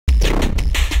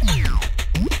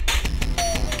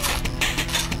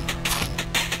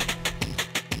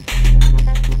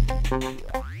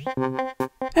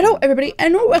Hello everybody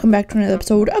and welcome back to another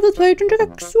episode of Let's Play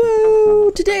Technica.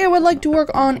 So today I would like to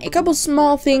work on a couple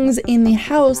small things in the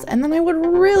house, and then I would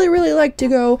really like to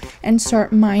go and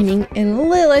start mining in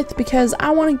Lilith because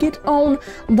I want to get on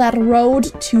that road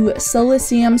to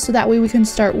Silicium so that way we can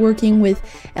start working with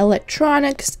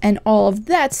electronics and all of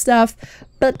that stuff.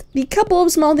 But the couple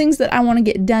of small things that I want to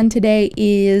get done today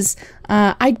is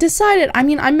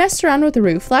I messed around with the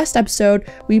roof. Last episode,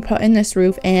 we put in this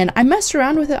roof, and I messed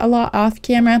around with it a lot off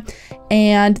camera,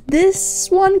 and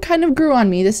this one kind of grew on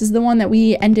me. This is the one that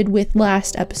we ended with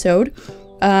last episode,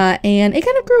 and it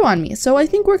kind of grew on me. So I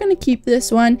think we're going to keep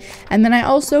this one, and then I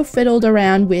also fiddled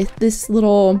around with this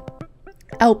little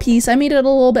out piece. I made it a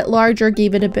little bit larger,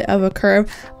 gave it a bit of a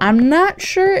curve. I'm not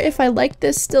sure if I like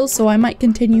this still, so I might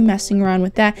continue messing around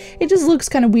with that. It just looks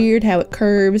kind of weird how it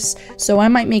curves, so I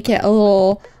might make it a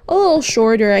little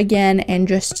shorter again and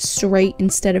just straight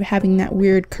instead of having that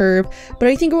weird curve. But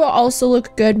I think it will also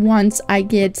look good once I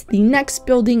get the next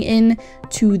building in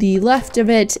to the left of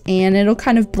it, and it'll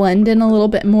kind of blend in a little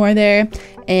bit more there,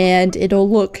 and it'll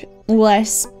look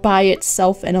less by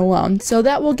itself and alone. So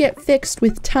that will get fixed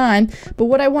with time. But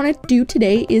what I want to do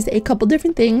today is a couple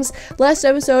different things. Last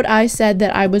episode I said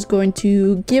that I was going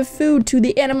to give food to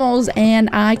the animals, and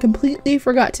I completely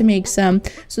forgot to make some.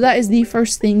 So that is the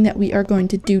first thing that we are going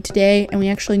to do today, and we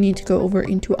actually need to go over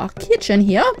into our kitchen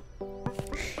here.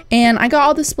 And I got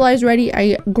all the supplies ready.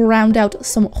 I ground out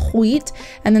some wheat,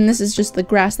 and then this is just the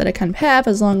grass that I kind of have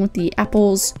along with the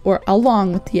apples.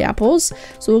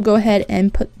 So we'll go ahead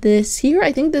and put this here.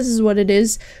 I think this is what it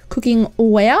is cooking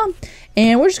well,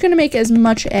 and we're just gonna make as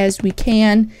much as we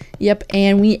can. Yep,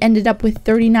 and we ended up with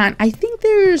 39. I think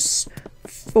there's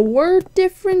 4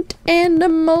 different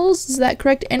animals, is that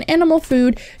correct? And animal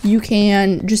food you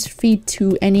can just feed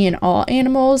to any and all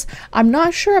animals. I'm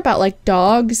not sure about like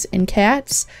dogs and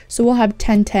cats, so we'll have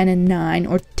 10, 10, and 9,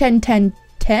 or 10, 10,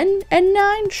 10, and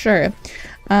 9, sure.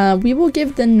 We will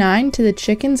give the 9 to the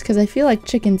chickens because I feel like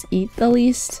chickens eat the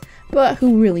least, but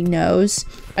who really knows?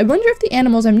 I wonder if the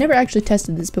animals, I've never actually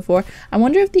tested this before, I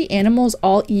wonder if the animals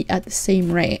all eat at the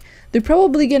same rate. They're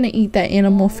probably gonna eat that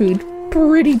animal food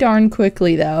pretty darn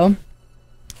quickly though.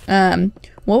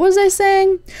 What was I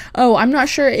saying? Oh, I'm not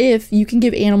sure if you can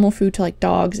give animal food to like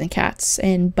dogs and cats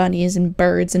and bunnies and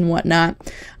birds and whatnot.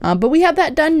 But we have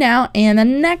that done now, and the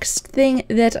next thing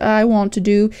that I want to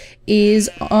do is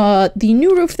the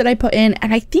new roof that I put in,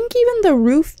 and I think even the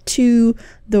roof to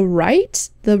the right,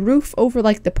 the roof over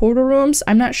like the portal rooms,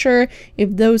 I'm not sure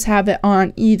if those have it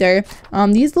on either.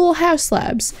 These little house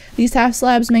slabs,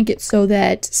 make it so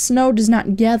that snow does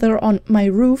not gather on my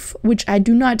roof, which I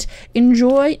do not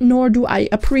enjoy nor do I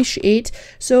appreciate.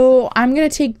 So I'm gonna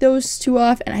take those 2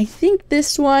 off, and I think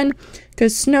this one,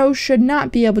 because snow should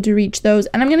not be able to reach those,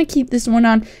 and I'm gonna keep this one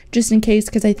on just in case,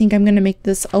 because I think I'm gonna make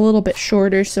this a little bit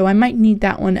shorter, so I might need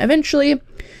that one eventually.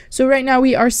 So right now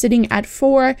we are sitting at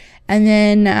 4, and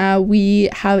then we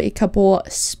have a couple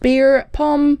spare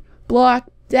palm block,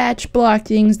 thatch block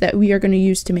things that we are going to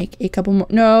use to make a couple more.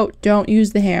 No, don't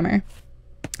use the hammer.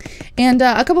 And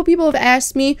a couple people have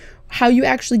asked me how you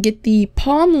actually get the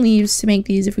palm leaves to make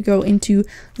these. If we go into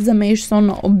the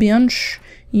maison bench,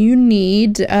 you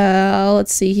need,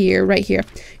 let's see here, right here.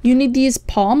 You need these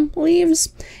palm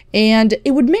leaves, and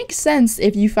it would make sense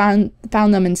if you found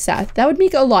them in Seth. That would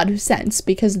make a lot of sense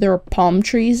because there are palm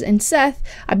trees in Seth.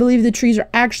 I believe the trees are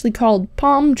actually called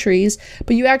palm trees,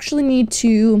 but you actually need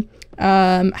to,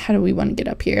 how do we want to get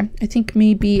up here? I think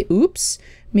maybe, oops,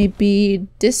 maybe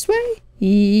this way?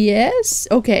 Yes,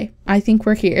 okay, I think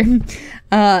we're here.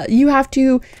 You have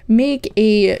to make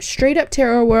a straight up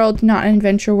terror world, not an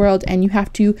adventure world, and you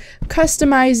have to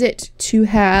customize it to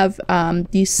have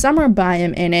the summer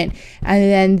biome in it, and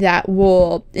then that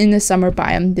will, in the summer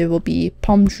biome, there will be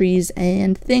palm trees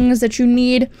and things that you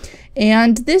need.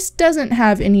 And this doesn't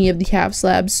have any of the half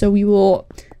slabs, so we will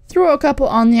throw a couple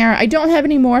on there. I don't have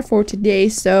any more for today,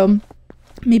 so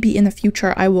maybe in the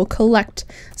future I will collect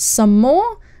some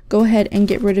more. Go ahead and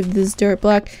get rid of this dirt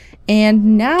block,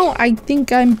 and now I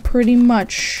think I'm pretty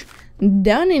much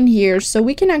done in here, so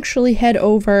we can actually head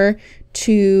over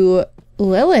to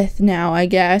Lilith now, I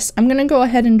guess. I'm gonna go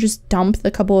ahead and just dump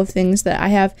the couple of things that I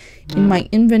have in my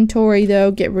inventory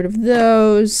though, get rid of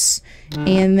those,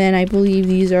 and then I believe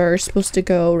these are supposed to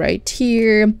go right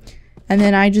here, and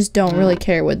then I just don't really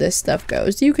care where this stuff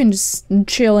goes. You can just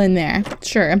chill in there,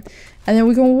 sure. And then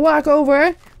we can walk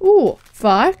over. Ooh,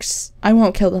 fox. I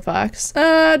won't kill the fox.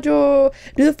 Do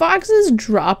the foxes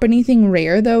drop anything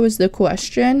rare though is the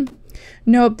question.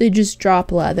 Nope, they just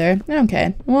drop leather.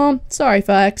 Okay, well, sorry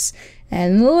fox.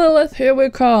 And Lilith, here we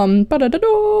come.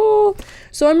 Ba-da-da-da.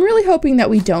 So I'm really hoping that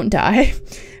we don't die.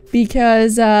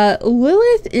 because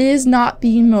Lilith is not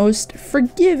the most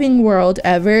forgiving world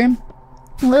ever.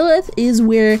 Lilith is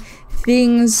where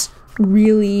things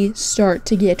really start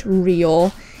to get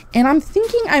real. And I'm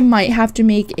thinking I might have to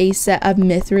make a set of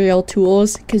mithril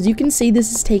tools, because you can see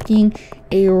this is taking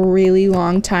a really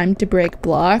long time to break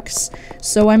blocks.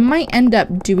 So I might end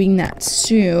up doing that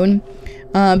soon.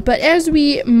 But as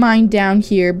we mine down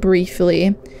here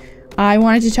briefly, I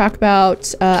wanted to talk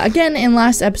about, again, in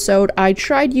last episode, I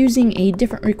tried using a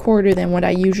different recorder than what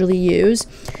I usually use.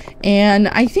 And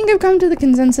I think I've come to the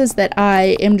consensus that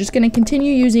I am just going to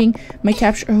continue using my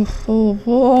capture.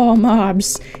 Oh,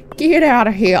 mobs. Get out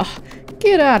of here.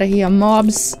 Get out of here,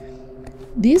 mobs.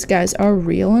 These guys are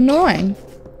real annoying.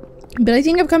 But I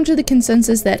think I've come to the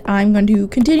consensus that I'm going to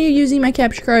continue using my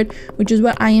capture card, which is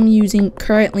what I am using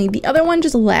currently. The other one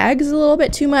just lags a little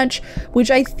bit too much,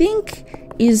 which I think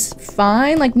is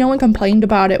fine. Like, no one complained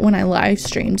about it when I live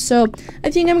streamed. So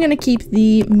I think I'm going to keep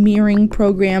the mirroring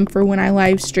program for when I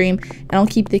live stream, and I'll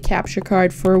keep the capture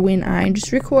card for when I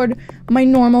just record my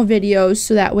normal videos,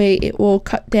 so that way it will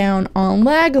cut down on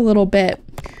lag a little bit.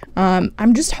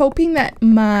 I'm just hoping that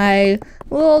my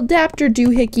little adapter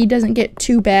doohickey doesn't get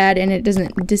too bad and it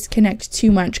doesn't disconnect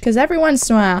too much, because every once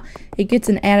in a while it gets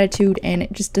an attitude and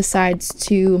it just decides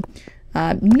to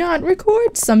not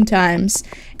record sometimes.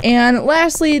 And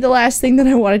lastly, the last thing that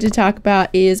I wanted to talk about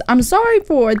is I'm sorry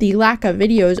for the lack of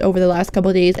videos over the last couple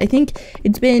of days. I think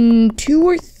it's been 2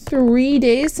 or 3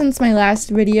 days since my last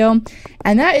video,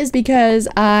 and that is because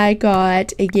I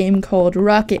got a game called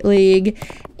Rocket League,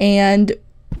 and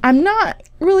I'm not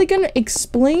really gonna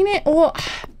explain it. Well,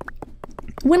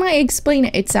 when I explain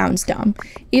it, it sounds dumb.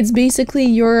 It's basically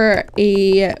you're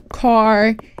a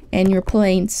car and you're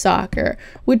playing soccer,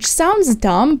 which sounds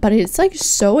dumb, but it's like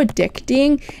so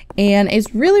addicting, and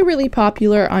it's really, really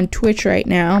popular on Twitch right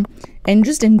now, and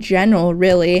just in general,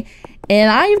 really. And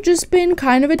I've just been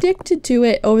kind of addicted to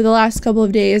it over the last couple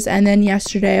of days, and then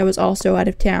yesterday I was also out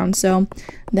of town, so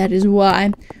that is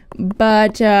why.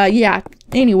 But yeah,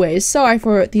 anyways, sorry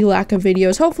for the lack of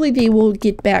videos. Hopefully they will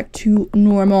get back to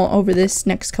normal over this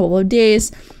next couple of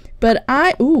days. But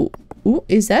ooh,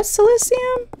 is that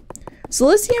silicium?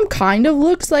 Silicium kind of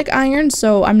looks like iron,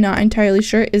 so I'm not entirely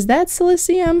sure. Is that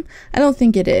silicium? I don't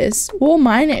think it is. We'll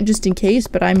mine it just in case,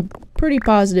 but I'm pretty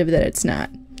positive that it's not.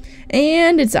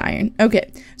 And it's iron. Okay,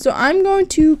 so I'm going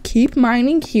to keep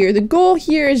mining here. The goal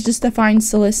here is just to find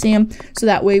silicium, so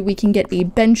that way we can get a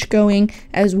bench going,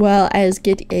 as well as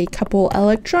get a couple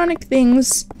electronic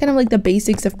things, kind of like the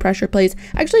basics of pressure plates.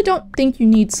 I actually don't think you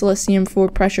need silicium for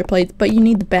pressure plates, but you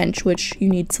need the bench, which you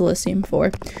need silicium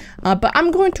for. But I'm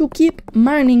going to keep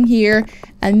mining here,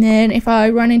 and then if I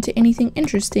run into anything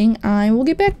interesting, I will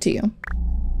get back to you.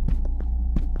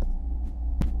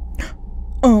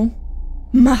 Oh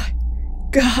my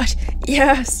God,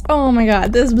 yes! Oh my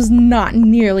God, this was not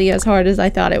nearly as hard as I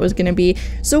thought it was gonna be.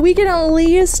 So we can at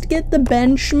least get the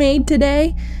bench made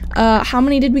today. How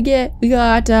many did we get? We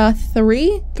got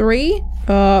 3?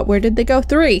 Where did they go?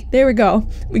 3. There we go.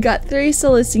 We got 3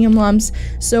 silicium lumps,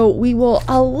 so we will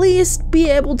at least be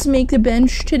able to make the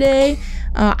bench today.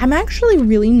 I'm actually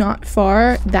really not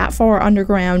that far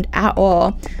underground at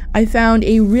all. I found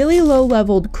a really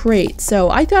low-leveled crate, so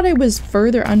I thought I was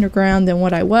further underground than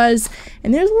what I was,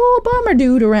 and there's a little bomber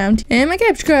dude around, and my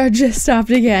capture card just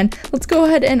stopped again. Let's go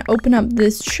ahead and open up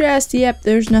this chest. Yep,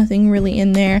 there's nothing really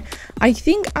in there. I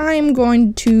think I'm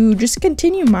going to just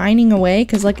continue mining away,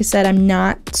 because like I said, I'm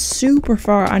not super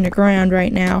far underground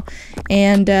right now,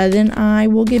 and then I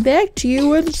will get back to you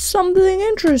with something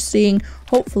interesting.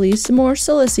 Hopefully some more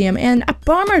silicium. And a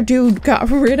bomber dude got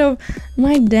rid of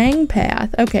my dang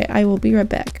path. Okay, I will be right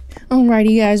back.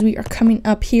 Alrighty guys, we are coming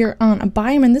up here on a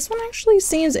biome, and this one actually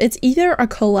seems it's either a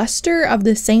cluster of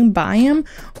the same biome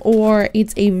or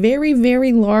it's a very,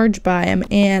 very large biome,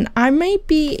 and I might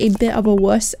be a bit of a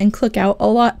wuss and click out a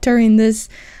lot during this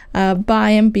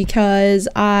biome because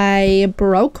I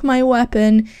broke my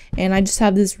weapon and I just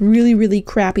have this really, really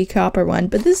crappy copper one.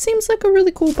 But this seems like a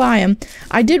really cool biome.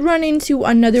 I did run into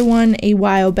another one a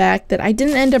while back that I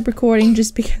didn't end up recording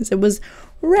just because it was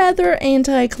rather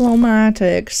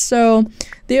anticlimactic. So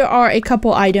there are a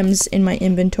couple items in my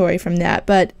inventory from that,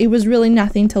 but it was really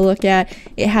nothing to look at.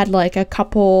 It had like a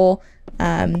couple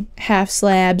half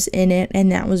slabs in it,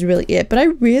 and that was really it. But I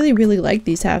really, really like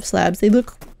these half slabs. They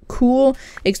look cool,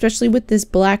 especially with this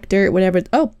black dirt, whatever.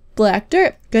 Oh, black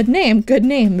dirt. Good name,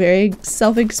 very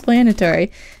self-explanatory.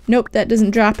 Nope, that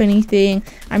doesn't drop anything.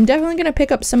 I'm definitely gonna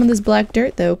pick up some of this black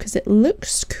dirt though, because it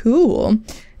looks cool,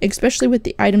 especially with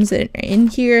the items that are in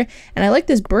here. And I like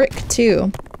this brick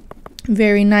too,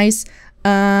 very nice.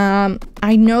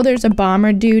 I know there's a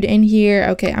bomber dude in here.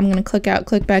 Okay, I'm gonna click out,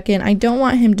 click back in. I don't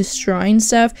want him destroying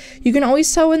stuff. You can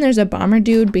always tell when there's a bomber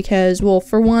dude because, well,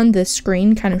 for one, the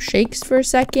screen kind of shakes for a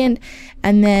second,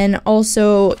 and then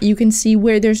also you can see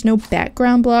where there's no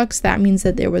background blocks. That means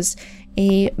that there was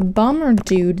a bomber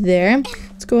dude there.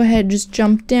 Let's go ahead and just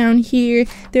jump down here.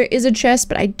 There is a chest,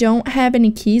 but I don't have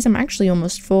any keys. I'm actually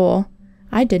almost full.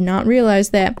 I did not realize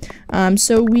that.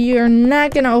 So we are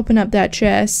not gonna open up that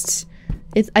chest.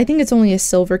 I think it's only a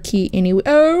silver key anyway.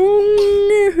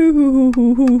 Oh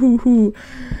no!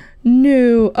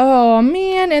 No. Oh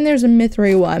man, and there's a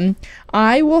Mithril one.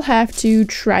 I will have to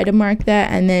try to mark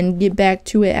that and then get back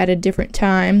to it at a different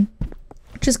time.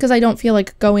 Just because I don't feel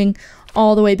like going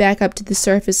all the way back up to the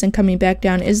surface and coming back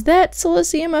down. Is that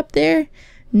silicium up there?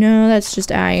 No, that's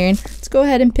just iron. Let's go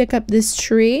ahead and pick up this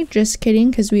tree. Just kidding,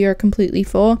 because we are completely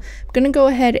full. I'm gonna go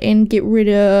ahead and get rid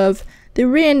of the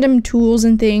random tools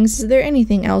and things. Is there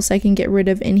anything else I can get rid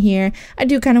of in here? I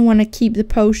do kind of want to keep the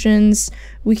potions.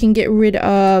 We can get rid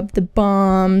of the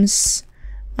bombs.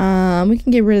 We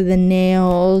can get rid of the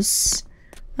nails.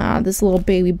 This little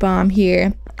baby bomb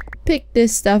here. Pick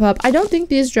this stuff up. I don't think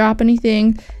these drop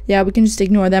anything. Yeah, we can just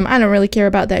ignore them. I don't really care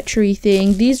about that tree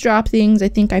thing. These drop things. I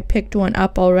think I picked one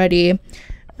up already.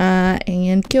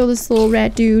 And kill this little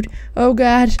rat dude. Oh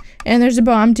god. And there's a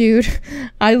bomb dude.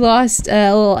 I lost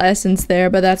a little essence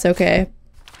there, but that's okay.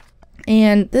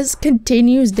 And this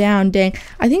continues down, dang.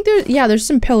 I think there's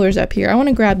some pillars up here. I want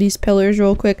to grab these pillars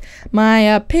real quick.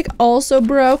 My pick also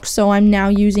broke, so I'm now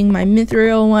using my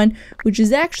Mithril one, which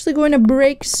is actually going to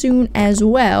break soon as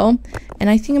well. And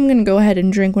I think I'm going to go ahead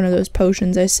and drink one of those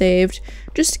potions I saved,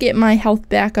 just to get my health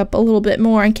back up a little bit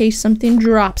more in case something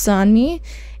drops on me.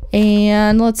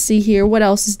 And let's see here, what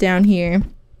else is down here?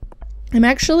 I'm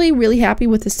actually really happy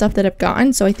with the stuff that I've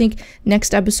gotten, so I think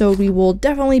next episode we will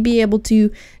definitely be able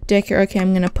to decorate. Okay,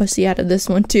 I'm gonna pussy out of this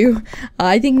one too.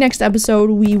 I think next episode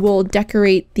we will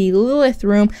decorate the Lilith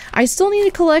room. I still need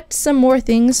to collect some more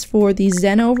things for the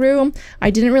Xeno room. I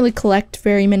didn't really collect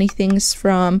very many things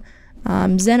from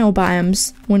Xeno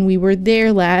biomes when we were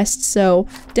there last, so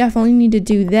definitely need to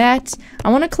do that. I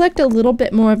want to collect a little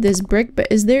bit more of this brick, but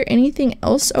is there anything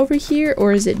else over here,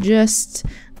 or is it just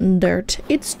dirt?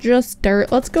 It's just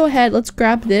dirt. Let's go ahead, let's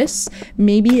grab this.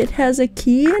 Maybe it has a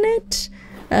key in it?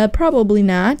 Probably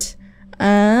not.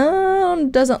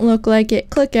 Doesn't look like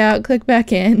it. Click out, click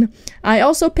back in. I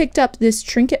also picked up this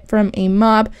trinket from a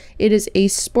mob. It is a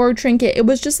spore trinket. It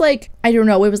was just like, I don't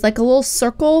know, it was like a little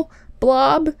circle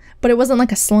blob, but it wasn't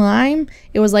like a slime.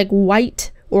 It was like white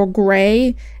or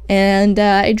gray, and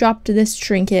I dropped this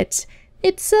trinket.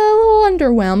 It's a little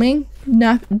underwhelming.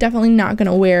 Definitely not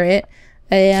gonna wear it.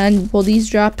 And will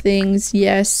these drop things?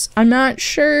 Yes. I'm not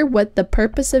sure what the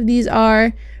purpose of these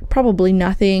are. Probably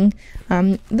nothing.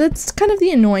 That's kind of the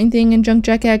annoying thing in Junk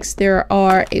Jack X. There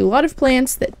are a lot of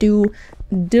plants that do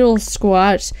diddle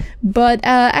squat, but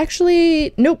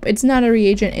actually nope, it's not a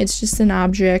reagent, it's just an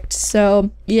object.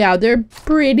 So yeah, they're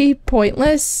pretty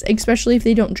pointless, especially if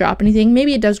they don't drop anything.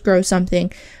 Maybe it does grow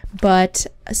something, but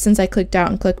since I clicked out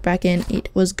and clicked back in, it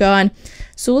was gone.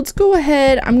 So let's go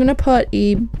ahead. I'm gonna put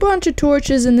a bunch of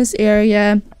torches in this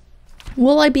area.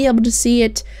 Will I be able to see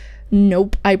it?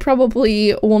 Nope, I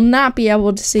probably will not be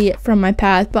able to see it from my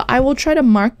path, but I will try to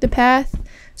mark the path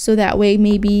so that way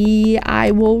maybe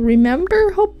I will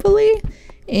remember, hopefully.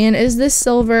 And is this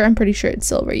silver? I'm pretty sure it's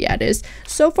silver. Yeah, it is.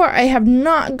 So far, I have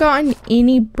not gotten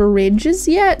any bridges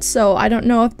yet, so I don't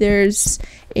know if there's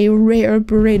a rare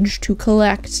bridge to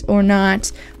collect or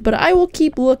not, but I will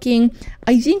keep looking.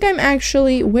 I think I'm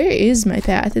actually, where is my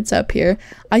path? It's up here.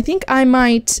 I think I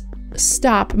might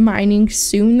stop mining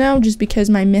soon though, just because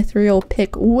my Mithril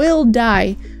pick will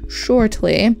die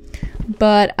shortly.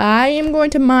 But I am going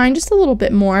to mine just a little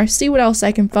bit more, see what else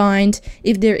I can find,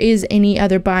 if there is any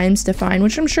other biomes to find,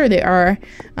 which I'm sure there are.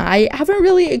 I haven't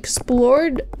really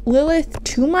explored Lilith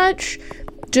too much,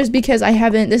 just because I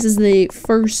haven't, this is the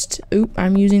first, oop,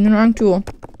 I'm using the wrong tool.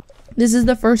 This is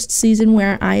the first season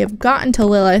where I have gotten to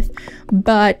Lilith,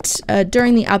 but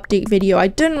during the update video, I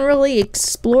didn't really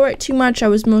explore it too much. I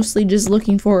was mostly just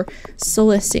looking for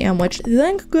silicium, which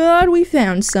thank God we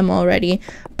found some already.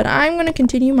 But I'm going to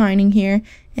continue mining here,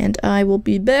 and I will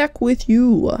be back with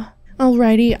you.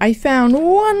 Alrighty, I found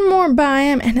one more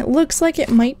biome, and it looks like it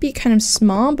might be kind of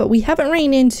small, but we haven't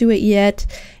ran into it yet.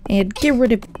 And get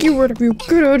rid of you,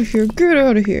 get out of here, get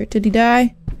out of here. Did he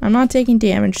die? I'm not taking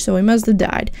damage, so he must have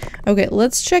died. Okay,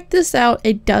 let's check this out.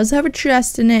 It does have a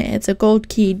chest in it. It's a gold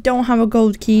key. Don't have a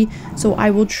gold key, so I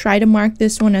will try to mark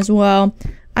this one as well.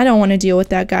 I don't want to deal with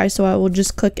that guy, so I will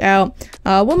just click out.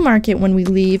 We'll mark it when we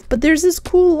leave. But there's this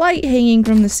cool light hanging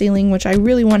from the ceiling, which I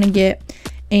really want to get.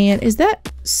 And is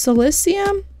that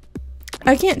silicium?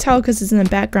 I can't tell because it's in the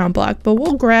background block, but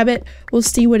we'll grab it. We'll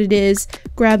see what it is.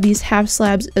 Grab these half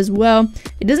slabs as well.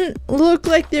 It doesn't look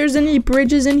like there's any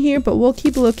bridges in here, but we'll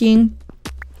keep looking.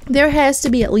 There has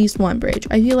to be at least one bridge.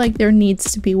 I feel like there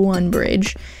needs to be one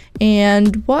bridge.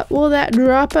 And what will that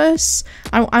drop us?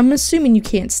 I'm assuming you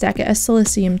can't stack it. A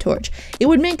silicium torch. It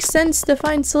would make sense to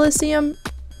find silicium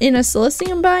in a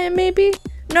silicium biome, maybe?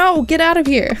 No, get out of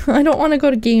here. I don't want to go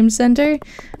to Game Center.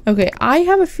 Okay, I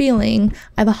have a feeling,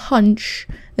 I have a hunch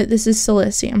that this is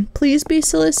silicium. Please be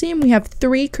silicium. We have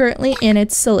 3 currently, and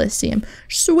it's silicium.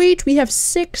 Sweet, we have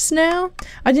 6 now.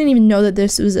 I didn't even know that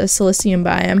this was a silicium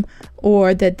biome,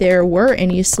 or that there were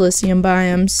any silicium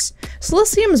biomes.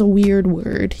 Silicium is a weird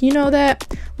word, you know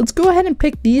that? Let's go ahead and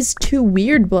pick these 2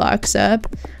 weird blocks up.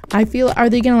 I feel, are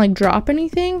they gonna like drop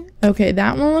anything? Okay,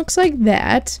 that one looks like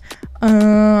that.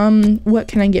 What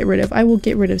can I get rid of? I will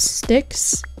get rid of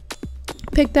sticks.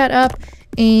 Pick that up,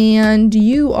 and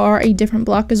you are a different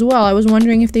block as well. I was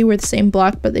wondering if they were the same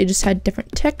block, but they just had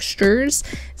different textures.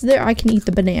 So there, I can eat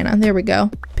the banana. There we go.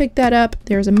 Pick that up.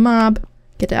 There's a mob.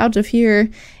 Get out of here.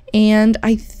 And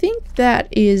I think that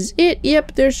is it.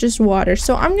 Yep, there's just water.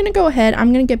 So I'm gonna go ahead.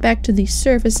 I'm gonna get back to the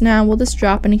surface now. Will this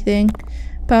drop anything?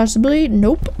 Possibly.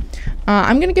 Nope.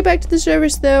 I'm gonna get back to the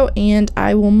surface though, and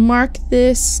I will mark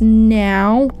this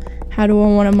now. How do I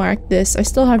want to mark this? I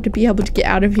still have to be able to get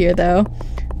out of here though.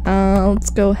 Let's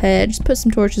go ahead, just put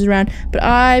some torches around, but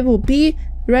I will be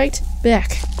right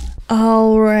back.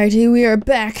 Alrighty, we are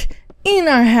back in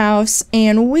our house,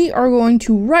 and we are going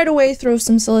to right away throw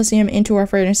some silicium into our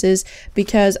furnaces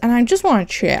because, and I just want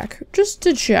to check, just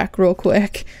to check real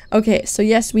quick. Okay, so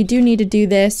yes, we do need to do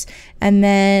this, and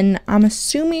then I'm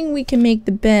assuming we can make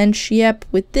the bench. Yep,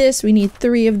 with this, we need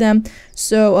 3 of them.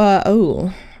 So,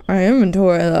 oh. Our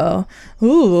inventory though.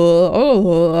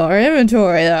 Ooh, our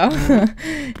inventory though.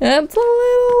 That's a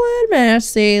little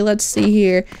messy. Let's see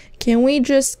here. Can we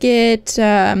just get,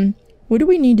 what do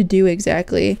we need to do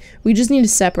exactly? We just need to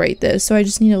separate this. So I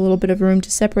just need a little bit of room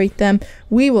to separate them.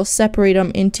 We will separate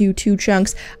them into 2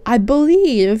 chunks. I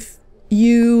believe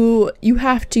you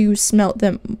have to smelt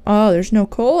them. Oh, there's no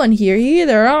coal in here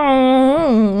either.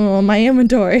 Oh, my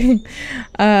inventory.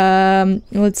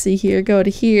 Let's see here. Go to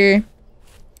here.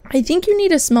 I think you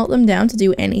need to smelt them down to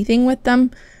do anything with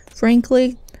them,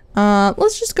 frankly.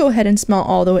 Let's just go ahead and smelt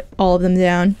all of them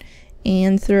down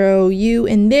and throw you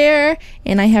in there.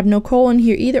 And I have no coal in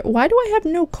here either. Why do I have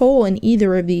no coal in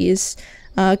either of these?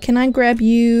 Can I grab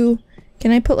you?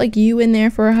 Can I put like you in there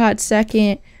for a hot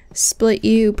second? Split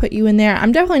you, put you in there.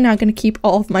 I'm definitely not going to keep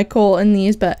all of my coal in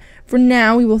these, but for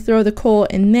now we will throw the coal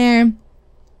in there.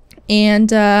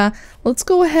 And let's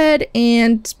go ahead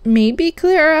and maybe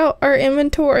clear out our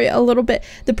inventory a little bit.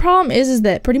 The problem is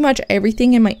that pretty much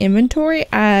everything in my inventory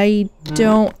I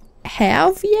don't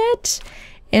have yet.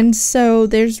 And so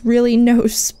there's really no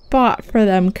spot for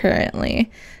them currently.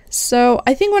 So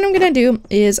I think what I'm going to do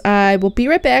is I will be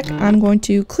right back. I'm going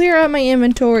to clear out my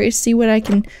inventory, see what I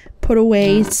can put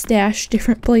away, stash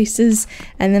different places,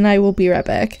 and then I will be right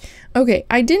back. Okay,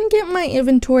 I didn't get my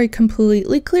inventory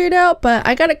completely cleared out, but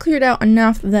I got it cleared out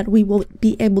enough that we will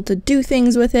be able to do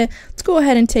things with it. Let's go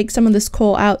ahead and take some of this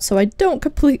coal out so I don't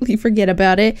completely forget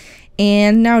about it.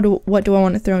 And now what do I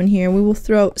want to throw in here? We will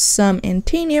throw some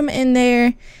antanium in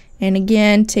there. And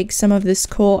again, take some of this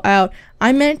coal out.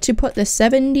 I meant to put the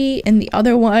 70 in the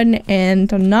other one and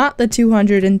not the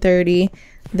 230.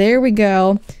 There we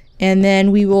go. And then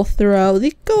we will throw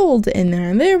the gold in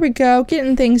there. There we go,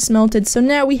 getting things smelted. So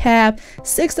now we have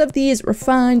 6 of these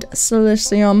refined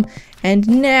silicium. And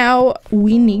now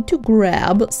we need to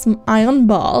grab some iron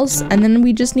balls. And then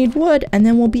we just need wood. And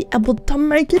then we'll be able to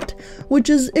make it,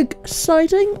 which is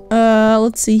exciting.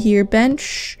 Let's see here,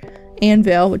 bench,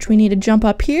 anvil, which we need to jump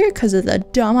up here because of the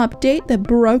dumb update that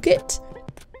broke it.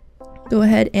 Go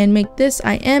ahead and make this.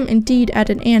 I am indeed at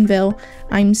an anvil.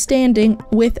 I'm standing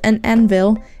with an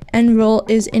anvil. Anvil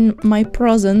is in my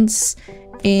presence,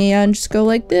 and just go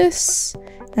like this,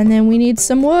 and then we need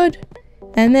some wood,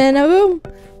 and then a boom.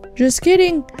 Just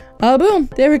kidding. A boom.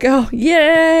 There we go.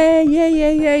 Yay, yay,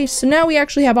 yay, yay. So now we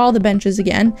actually have all the benches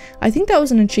again. I think that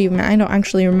was an achievement. I don't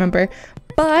actually remember,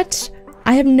 but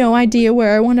I have no idea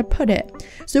where I want to put it.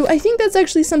 So I think that's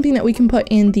actually something that we can put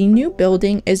in the new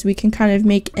building, is we can kind of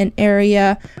make an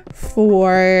area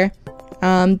for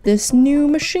this new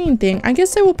machine thing. I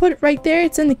guess I will put it right there.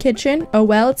 It's in the kitchen. Oh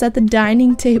well, it's at the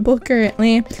dining table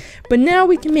currently. But now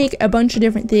we can make a bunch of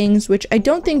different things, which I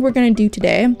don't think we're gonna do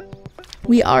today.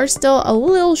 We are still a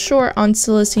little short on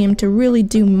silicium to really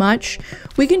do much.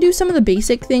 We can do some of the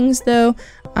basic things though,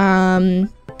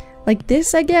 like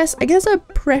this, I guess a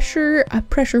pressure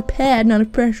pad, not a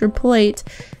pressure plate,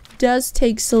 does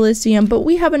take silicium, but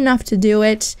we have enough to do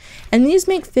it. And these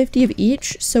make 50 of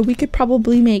each, so we could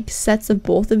probably make sets of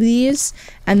both of these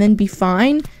and then be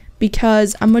fine,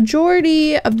 because a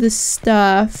majority of the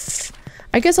stuff,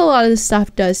 I guess a lot of the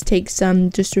stuff does take some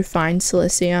just refined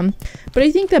silicium, but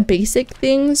I think the basic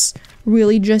things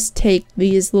really just take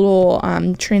these little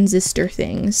transistor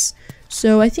things.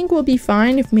 So I think we'll be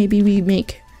fine if maybe we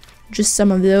make just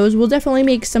some of those. We'll definitely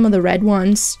make some of the red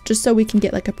ones just so we can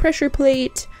get like a pressure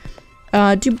plate.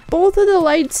 Do both of the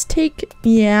lights take?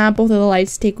 Yeah, both of the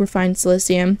lights take refined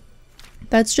silicium.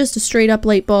 That's just a straight up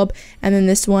light bulb, and then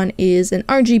this one is an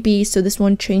RGB, so this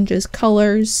one changes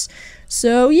colors.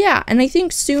 So yeah, and I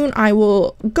think soon I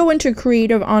will go into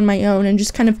creative on my own and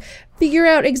just kind of figure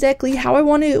out exactly how I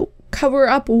want to cover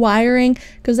up wiring,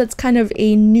 because that's kind of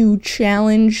a new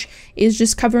challenge, is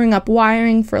just covering up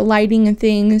wiring for lighting and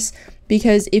things.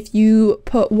 Because if you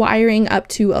put wiring up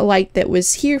to a light that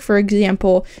was here, for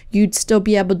example, you'd still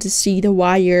be able to see the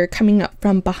wire coming up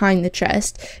from behind the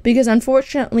chest. Because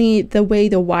unfortunately, the way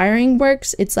the wiring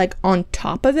works, it's like on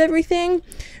top of everything.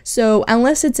 So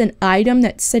unless it's an item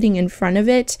that's sitting in front of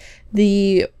it,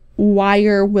 the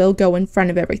wire will go in front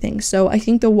of everything. So I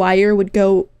think the wire would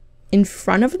go in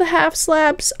front of the half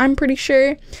slabs, I'm pretty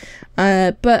sure.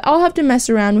 But I'll have to mess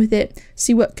around with it,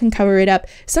 see what can cover it up.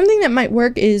 Something that might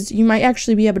work is you might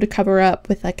actually be able to cover up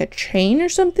with like a chain or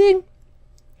something.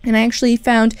 And I actually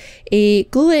found a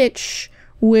glitch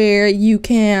where you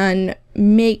can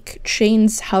make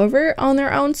chains hover on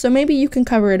their own, so maybe you can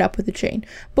cover it up with a chain.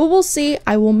 But we'll see,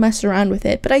 I will mess around with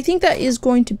it. But I think that is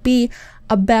going to be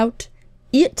about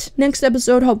it. Next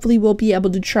episode, hopefully we'll be able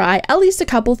to try at least a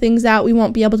couple things out. We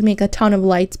won't be able to make a ton of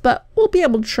lights, but we'll be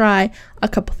able to try a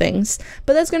couple things.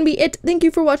 But that's gonna be it. Thank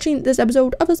you for watching this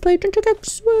episode of Let's Play Technica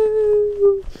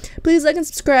AT2020. Please like and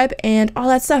subscribe and all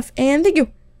that stuff, and thank you.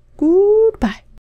 Goodbye.